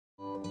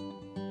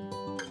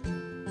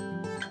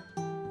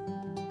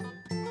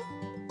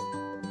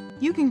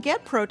You can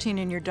get protein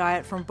in your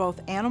diet from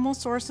both animal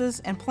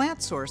sources and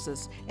plant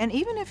sources, and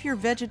even if you're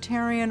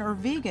vegetarian or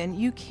vegan,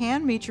 you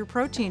can meet your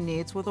protein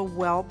needs with a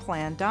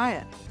well-planned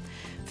diet.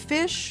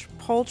 Fish,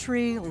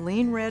 poultry,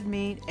 lean red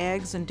meat,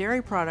 eggs, and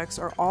dairy products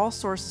are all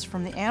sources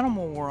from the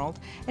animal world,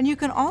 and you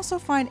can also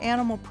find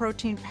animal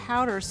protein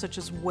powders such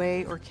as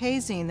whey or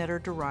casein that are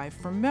derived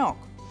from milk.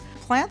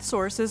 Plant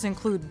sources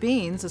include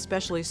beans,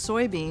 especially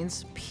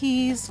soybeans,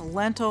 peas,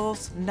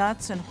 lentils,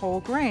 nuts, and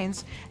whole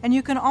grains, and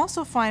you can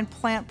also find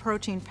plant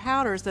protein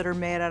powders that are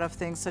made out of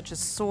things such as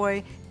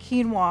soy,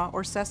 quinoa,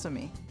 or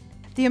sesame.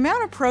 The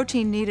amount of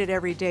protein needed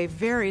every day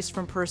varies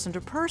from person to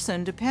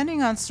person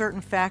depending on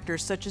certain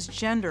factors such as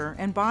gender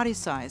and body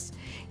size.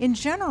 In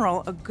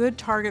general, a good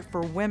target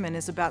for women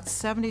is about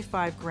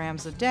 75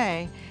 grams a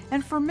day,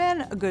 and for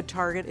men, a good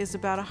target is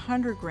about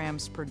 100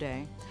 grams per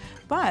day.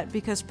 But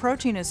because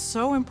protein is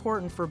so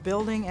important for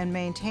building and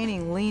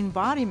maintaining lean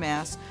body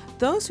mass,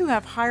 those who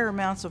have higher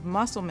amounts of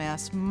muscle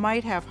mass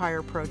might have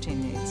higher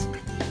protein needs.